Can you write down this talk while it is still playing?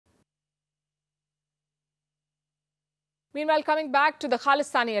Meanwhile, coming back to the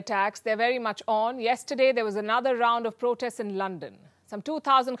Khalistani attacks, they're very much on. Yesterday, there was another round of protests in London. Some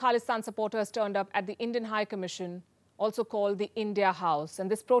 2,000 Khalistan supporters turned up at the Indian High Commission, also called the India House. And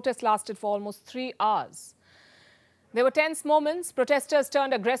this protest lasted for almost 3 hours. There were tense moments. Protesters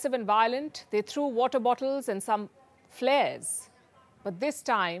turned aggressive and violent. They threw water bottles and some flares. But this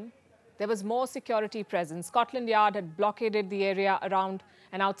time, there was more security presence. Scotland Yard had blockaded the area around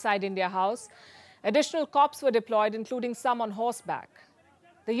and outside India House. Additional cops were deployed, including some on horseback.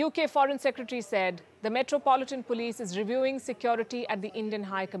 The UK Foreign Secretary said the Metropolitan Police is reviewing security at the Indian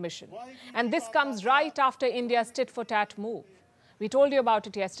High Commission. And this comes right after India's tit-for-tat move. We told you about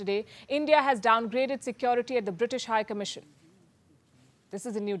it yesterday. India has downgraded security at the British High Commission. This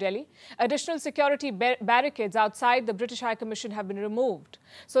is in New Delhi. Additional security barricades outside the British High Commission have been removed.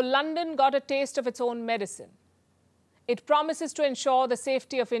 So London got a taste of its own medicine. It promises to ensure the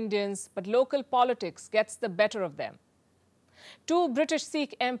safety of Indians, but local politics gets the better of them. 2 British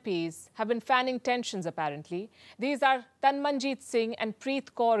Sikh MPs have been fanning tensions, apparently. These are Tanmanjeet Singh and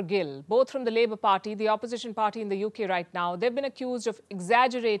Preet Kaur Gill, both from the Labour Party, the opposition party in the UK right now. They've been accused of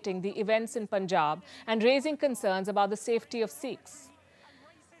exaggerating the events in Punjab and raising concerns about the safety of Sikhs.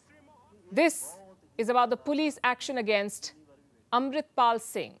 This is about the police action against Amritpal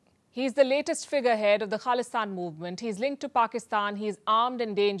Singh. He's the latest figurehead of the Khalistan movement. He's linked to Pakistan, he's armed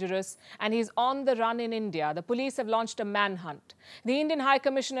and dangerous, and he's on the run in India. The police have launched a manhunt. The Indian High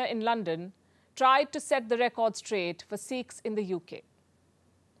Commissioner in London tried to set the record straight for Sikhs in the UK.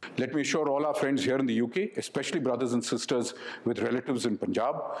 Let me assure all our friends here in the UK, especially brothers and sisters with relatives in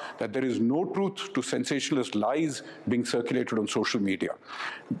Punjab, that there is no truth to sensationalist lies being circulated on social media.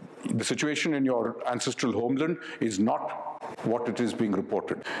 The situation in your ancestral homeland is not what it is being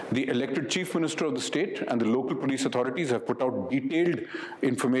reported. The elected chief minister of the state and the local police authorities have put out detailed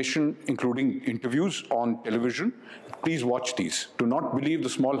information, including interviews on television. Please watch these. Do not believe the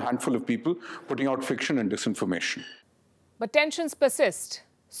small handful of people putting out fiction and disinformation. But tensions persist.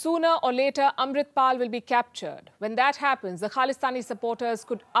 Sooner or later, Amritpal will be captured. When that happens, the Khalistani supporters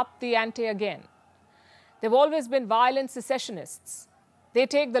could up the ante again. They've always been violent secessionists. They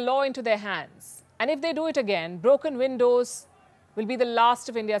take the law into their hands. And if they do it again, broken windows will be the last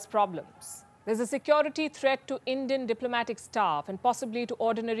of India's problems. There's a security threat to Indian diplomatic staff and possibly to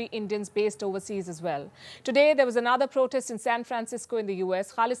ordinary Indians based overseas as well. Today, there was another protest in San Francisco in the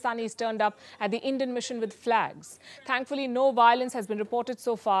US. Khalistanis turned up at the Indian mission with flags. Thankfully, no violence has been reported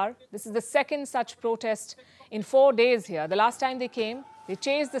so far. This is the second such protest in 4 days here. The last time they came, they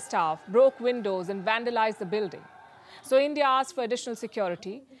chased the staff, broke windows and vandalized the building. So India asked for additional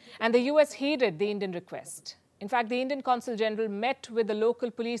security, and the US heeded the Indian request. In fact, the Indian Consul General met with the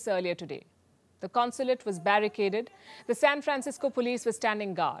local police earlier today. The consulate was barricaded. The San Francisco police were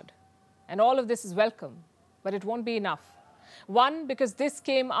standing guard. And all of this is welcome, but it won't be enough. 1, because this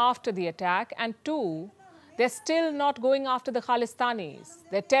came after the attack, and 2, they're still not going after the Khalistanis,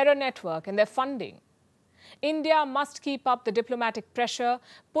 their terror network and their funding. India must keep up the diplomatic pressure,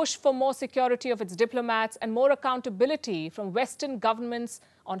 push for more security of its diplomats and more accountability from Western governments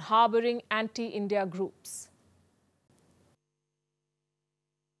on harboring anti-India groups.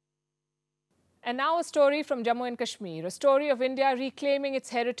 And now a story from Jammu and Kashmir, a story of India reclaiming its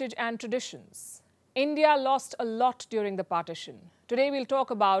heritage and traditions. India lost a lot during the partition. Today we'll talk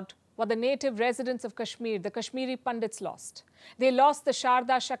about what the native residents of Kashmir, the Kashmiri Pandits, lost. They lost the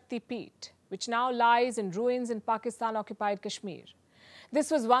Sharada Peeth, which now lies in ruins in Pakistan-occupied Kashmir. This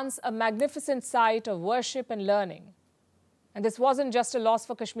was once a magnificent site of worship and learning. And this wasn't just a loss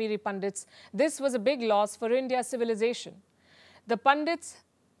for Kashmiri Pandits. This was a big loss for India's civilization. The Pandits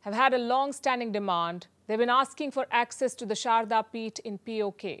have had a long-standing demand. They've been asking for access to the Sharada Peeth in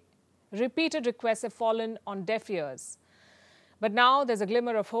PoK. Repeated requests have fallen on deaf ears. But now there's a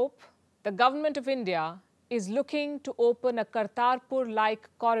glimmer of hope. The government of India is looking to open a Kartarpur-like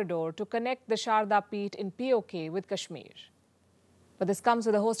corridor to connect the Sharada Peeth in PoK with Kashmir. But this comes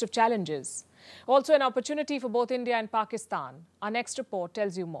with a host of challenges. Also an opportunity for both India and Pakistan. Our next report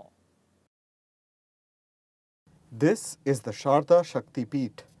tells you more. This is the Sharada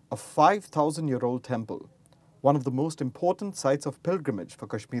Peeth, a 5,000-year-old temple, one of the most important sites of pilgrimage for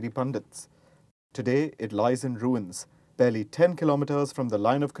Kashmiri Pandits. Today, it lies in ruins, barely 10 kilometers from the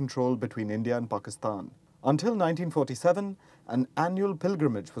line of control between India and Pakistan. Until 1947, an annual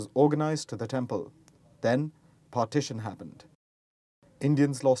pilgrimage was organized to the temple. Then, partition happened.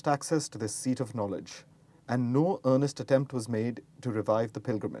 Indians lost access to this seat of knowledge, and no earnest attempt was made to revive the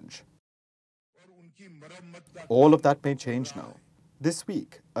pilgrimage. All of that may change now. This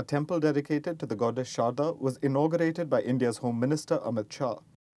week, a temple dedicated to the goddess Sharada was inaugurated by India's Home Minister Amit Shah.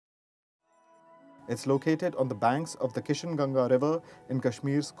 It's located on the banks of the Kishan Ganga River in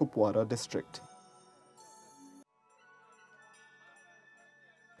Kashmir's Kupwara district.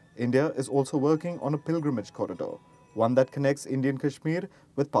 India is also working on a pilgrimage corridor, one that connects Indian Kashmir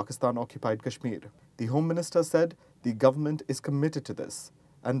with Pakistan-occupied Kashmir. The Home Minister said the government is committed to this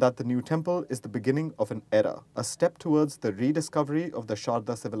and that the new temple is the beginning of an era, a step towards the rediscovery of the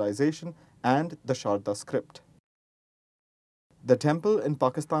Sharda civilization and the Sharda script. The temple in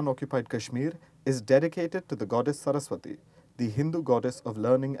Pakistan-occupied Kashmir is dedicated to the goddess Saraswati, the Hindu goddess of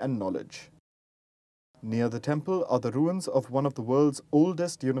learning and knowledge. Near the temple are the ruins of one of the world's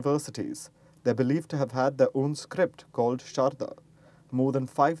oldest universities. They're believed to have had their own script called Sharda, more than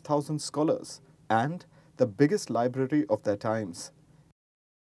 5,000 scholars, and the biggest library of their times.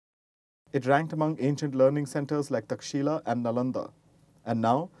 It ranked among ancient learning centers like Takshila and Nalanda, and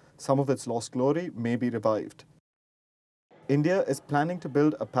now some of its lost glory may be revived. India is planning to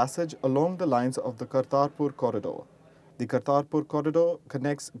build a passage along the lines of the Kartarpur corridor. The Kartarpur corridor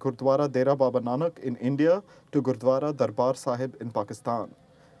connects Gurdwara Dera Baba Nanak in India to Gurdwara Darbar Sahib in Pakistan.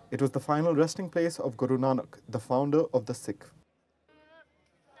 It was the final resting place of Guru Nanak, the founder of the Sikh.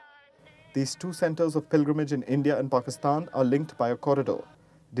 These two centers of pilgrimage in India and Pakistan are linked by a corridor.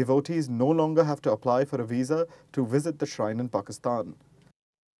 Devotees no longer have to apply for a visa to visit the shrine in Pakistan.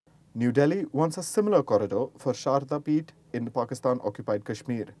 New Delhi wants a similar corridor for Sharada Peeth in Pakistan-occupied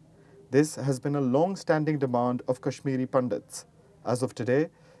Kashmir. This has been a long-standing demand of Kashmiri Pandits. As of today,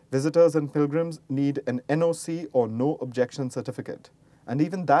 visitors and pilgrims need an NOC or No Objection certificate, and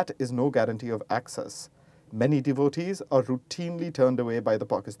even that is no guarantee of access. Many devotees are routinely turned away by the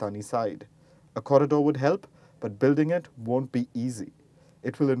Pakistani side. A corridor would help, but building it won't be easy.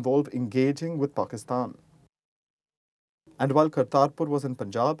 It will involve engaging with Pakistan. And while Kartarpur was in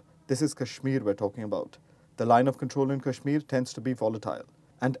Punjab, this is Kashmir we're talking about. The line of control in Kashmir tends to be volatile.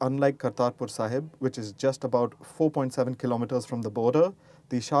 And unlike Kartarpur Sahib, which is just about 4.7 kilometers from the border,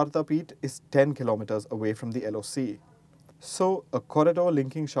 the Sharada Peeth is 10 kilometers away from the LOC. So, a corridor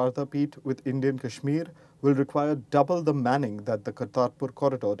linking Sharada Peeth with Indian Kashmir will require double the manning that the Kartarpur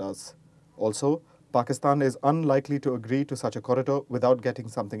corridor does. Also, Pakistan is unlikely to agree to such a corridor without getting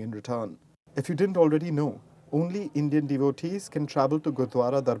something in return. If you didn't already know, only Indian devotees can travel to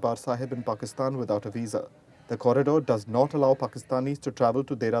Gurdwara Darbar Sahib in Pakistan without a visa. The corridor does not allow Pakistanis to travel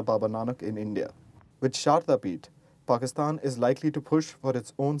to Dera Baba Nanak in India. With Sharada Peeth, Pakistan is likely to push for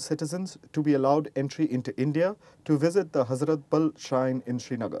its own citizens to be allowed entry into India to visit the Hazrat Bal shrine in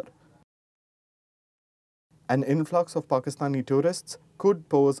Srinagar. An influx of Pakistani tourists could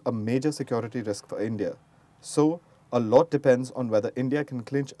pose a major security risk for India. So, a lot depends on whether India can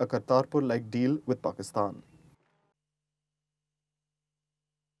clinch a Kartarpur-like deal with Pakistan.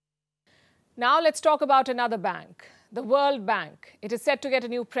 Now let's talk about another bank, the World Bank. It is set to get a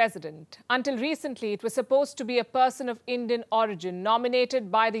new president. Until recently, it was supposed to be a person of Indian origin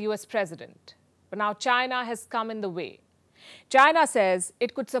nominated by the US president. But now China has come in the way. China says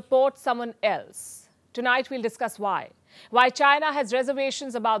it could support someone else. Tonight we'll discuss why China has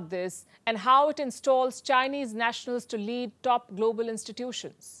reservations about this and how it installs Chinese nationals to lead top global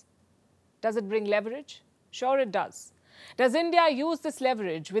institutions. Does it bring leverage? Sure it does. Does India use this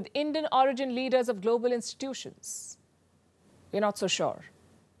leverage with Indian origin leaders of global institutions? We're not so sure.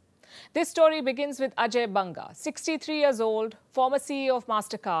 This story begins with Ajay Banga, 63 years old, former CEO of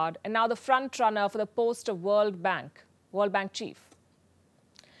MasterCard, and now the front runner for the post of World Bank chief.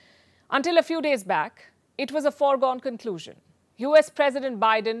 Until a few days back, it was a foregone conclusion. US President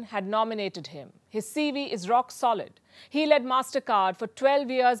Biden had nominated him. His CV is rock solid. He led MasterCard for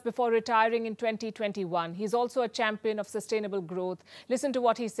 12 years before retiring in 2021. He's also a champion of sustainable growth. Listen to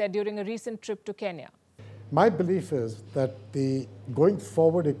what he said during a recent trip to Kenya. My belief is that the going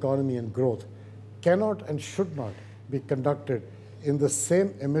forward economy and growth cannot and should not be conducted in the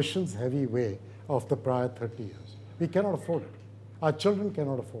same emissions-heavy way of the prior 30 years. We cannot afford it. Our children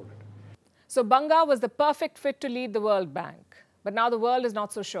cannot afford it. So Banga was the perfect fit to lead the World Bank. But now the world is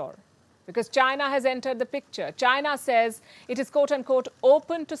not so sure, because China has entered the picture. China says it is, quote-unquote,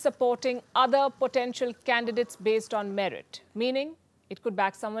 open to supporting other potential candidates based on merit, meaning it could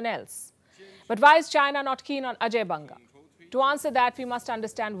back someone else. But why is China not keen on Ajay Banga? To answer that, we must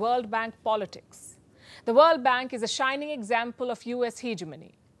understand World Bank politics. The World Bank is a shining example of US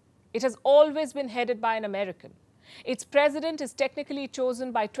hegemony. It has always been headed by an American. Its president is technically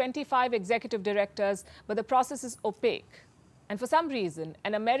chosen by 25 executive directors, but the process is opaque. And for some reason,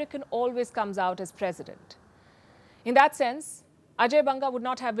 an American always comes out as president. In that sense, Ajay Banga would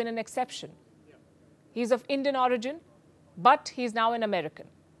not have been an exception. He's of Indian origin, but he's now an American.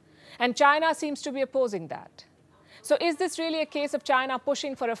 And China seems to be opposing that. So is this really a case of China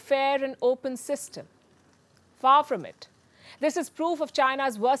pushing for a fair and open system? Far from it. This is proof of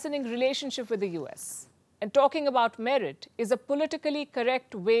China's worsening relationship with the US. And talking about merit is a politically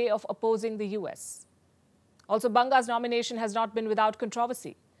correct way of opposing the US. Also, Banga's nomination has not been without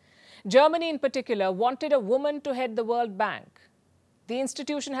controversy. Germany, in particular, wanted a woman to head the World Bank. The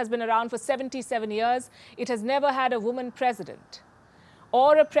institution has been around for 77 years. It has never had a woman president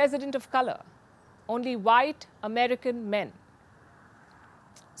or a president of color, only white American men.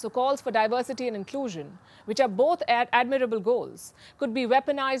 So calls for diversity and inclusion, which are both admirable goals, could be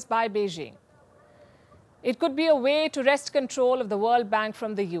weaponized by Beijing. It could be a way to wrest control of the World Bank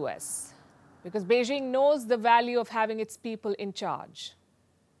from the US, because Beijing knows the value of having its people in charge.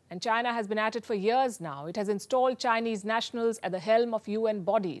 And China has been at it for years now. It has installed Chinese nationals at the helm of UN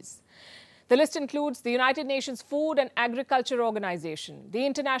bodies. The list includes the United Nations Food and Agriculture Organization, the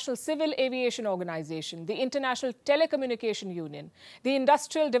International Civil Aviation Organization, the International Telecommunication Union, the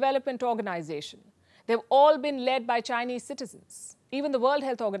Industrial Development Organization. They've all been led by Chinese citizens. Even the World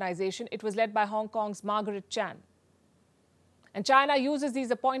Health Organization, it was led by Hong Kong's Margaret Chan. And China uses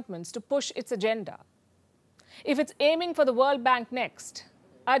these appointments to push its agenda. If it's aiming for the World Bank next,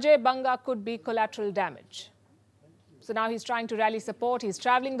 Ajay Banga could be collateral damage. So now he's trying to rally support. He's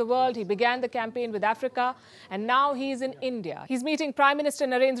traveling the world. He began the campaign with Africa, and now he's in India. He's meeting Prime Minister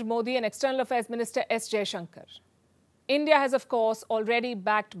Narendra Modi and External Affairs Minister S. Jaishankar. India has, of course, already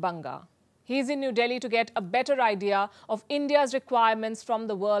backed Banga. He's in New Delhi to get a better idea of India's requirements from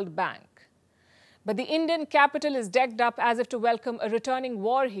the World Bank. But the Indian capital is decked up as if to welcome a returning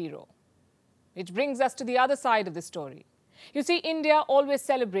war hero. Which brings us to the other side of the story. You see, India always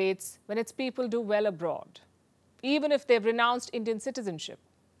celebrates when its people do well abroad, even if they've renounced Indian citizenship.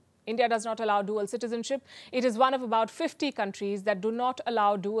 India does not allow dual citizenship. It is one of about 50 countries that do not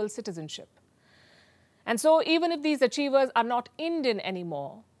allow dual citizenship. And so even if these achievers are not Indian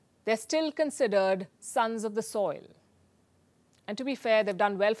anymore, they're still considered sons of the soil. And to be fair, they've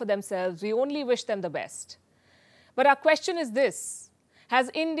done well for themselves. We only wish them the best. But our question is this: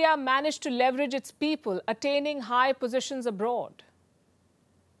 has India managed to leverage its people attaining high positions abroad?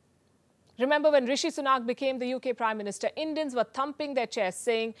 Remember when Rishi Sunak became the UK Prime Minister, Indians were thumping their chests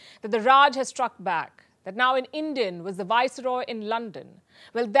saying that the Raj has struck back, that now an Indian was the Viceroy in London.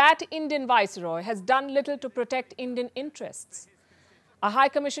 Well, that Indian Viceroy has done little to protect Indian interests. Our High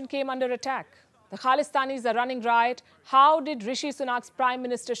Commission came under attack. The Khalistanis are running riot. How did Rishi Sunak's Prime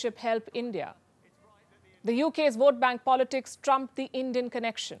Ministership help India? The UK's vote bank politics trumped the Indian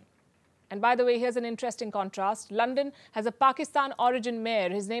connection. And by the way, here's an interesting contrast. London has a Pakistan origin mayor.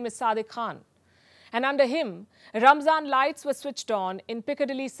 His name is Sadiq Khan. And under him, Ramzan lights were switched on in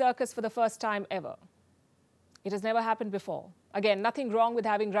Piccadilly Circus for the first time ever. It has never happened before. Again, nothing wrong with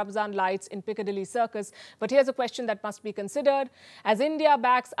having Ramzan lights in Piccadilly Circus, but here's a question that must be considered. As India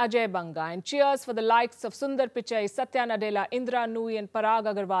backs Ajay Banga and cheers for the likes of Sundar Pichai, Satya Nadella, Indra Nooyi and Parag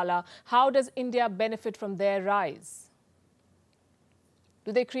Agarwala, how does India benefit from their rise?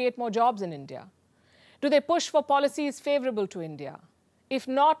 Do they create more jobs in India? Do they push for policies favorable to India? If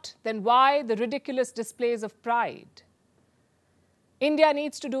not, then why the ridiculous displays of pride? India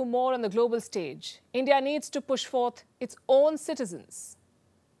needs to do more on the global stage. India needs to push forth its own citizens.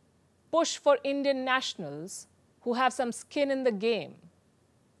 Push for Indian nationals who have some skin in the game.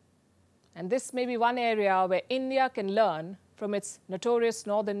 And this may be one area where India can learn from its notorious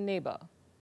northern neighbor.